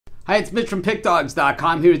Hi, it's Mitch from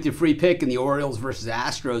Pickdawgz.com here with your free pick in the Orioles versus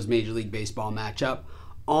Astros Major League Baseball matchup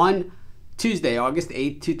on Tuesday, August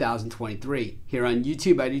 8th, 2023. Here on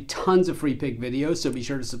YouTube, I do tons of free pick videos, so be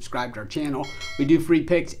sure to subscribe to our channel. We do free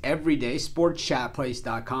picks every day,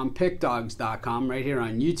 sportschatplace.com, pickdawgz.com, right here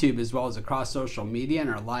on YouTube, as well as across social media and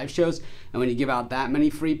our live shows. And when you give out that many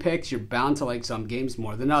free picks, you're bound to like some games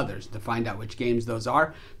more than others. To find out which games those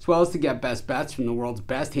are, as well as to get best bets from the world's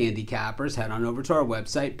best handicappers, head on over to our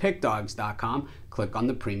website, pickdawgz.com. Click on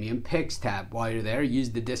the Premium Picks tab. While you're there,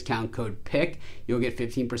 use the discount code PICK. You'll get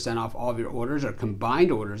 15% off all of your orders or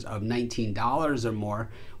combined orders of $19 or more.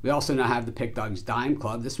 We also now have the Pick Dawgz Dime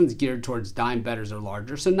Club. This one's geared towards dime bettors or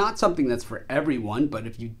larger, so not something that's for everyone, but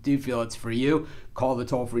if you do feel it's for you, call the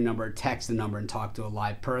toll-free number, text the number, and talk to a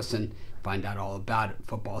live person. Find out all about it.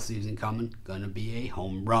 Football season coming, gonna be a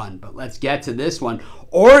home run. But let's get to this one.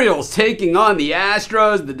 Orioles taking on the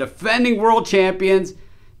Astros, the defending world champions,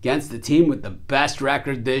 against the team with the best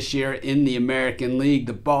record this year in the American League,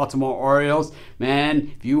 the Baltimore Orioles.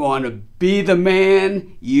 Man, if you want to be the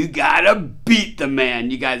man, you gotta beat the man.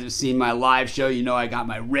 You guys have seen my live show. You know I got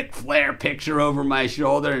my Ric Flair picture over my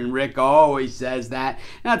shoulder, and Rick always says that.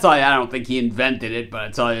 And I tell you, I don't think he invented it, but I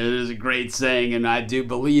tell you, it is a great saying, and I do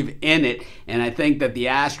believe in it. And I think that the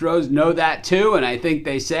Astros know that too, and I think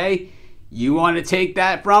they say, you want to take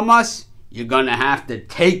that from us? You're going to have to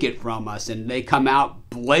take it from us. And they come out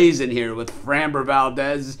blazing here with Framber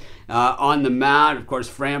Valdez on the mound. Of course,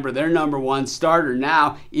 Framber, their number one starter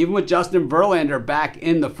now, even with Justin Verlander back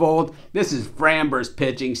in the fold. This is Framber's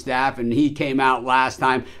pitching staff, and he came out last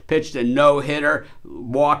time, pitched a no-hitter,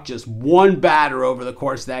 walked just one batter over the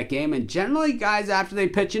course of that game. And generally, guys, after they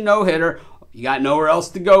pitch a no-hitter, you got nowhere else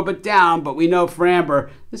to go but down, but we know Framber,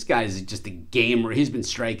 this guy is just a gamer. He's been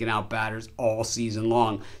striking out batters all season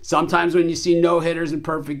long. Sometimes when you see no-hitters in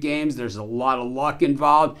perfect games, there's a lot of luck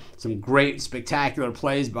involved, some great, spectacular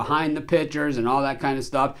plays behind the pitchers and all that kind of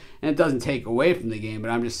stuff, and it doesn't take away from the game,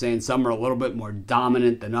 but I'm just saying some are a little bit more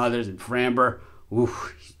dominant than others, and Framber,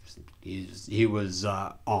 oof, he was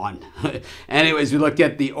on. Anyways, we look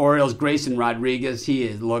at the Orioles. Grayson Rodriguez,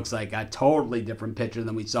 looks like a totally different pitcher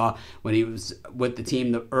than we saw when he was with the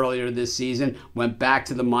team earlier this season. Went back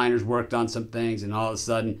to the minors, worked on some things, and all of a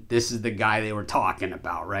sudden, this is the guy they were talking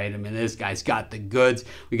about, right? I mean, this guy's got the goods.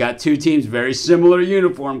 We got two teams, very similar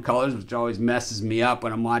uniform colors, which always messes me up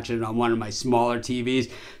when I'm watching it on one of my smaller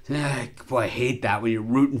TVs. Boy, I hate that when you're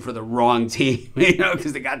rooting for the wrong team,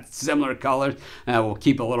 because they got similar colors. We'll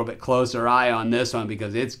keep a little bit closer eye on this one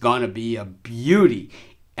because it's going to be a beauty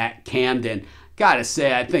at Camden. Gotta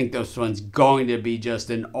say, I think this one's going to be just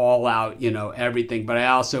an all-out, everything. But I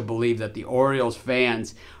also believe that the Orioles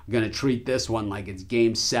fans are going to treat this one like it's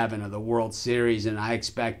Game 7 of the World Series, and I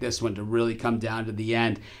expect this one to really come down to the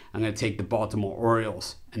end. I'm going to take the Baltimore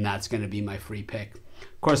Orioles, and that's going to be my free pick.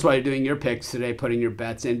 Of course, while you're doing your picks today, putting your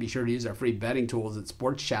bets in, be sure to use our free betting tools at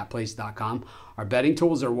sportschatplace.com. Our betting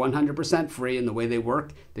tools are 100% free, and the way they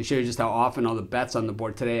work, they show you just how often all the bets on the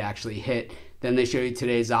board today actually hit. Then they show you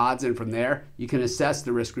today's odds, and from there, you can assess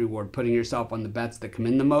the risk-reward, putting yourself on the bets that come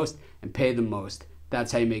in the most and pay the most.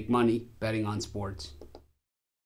 That's how you make money betting on sports.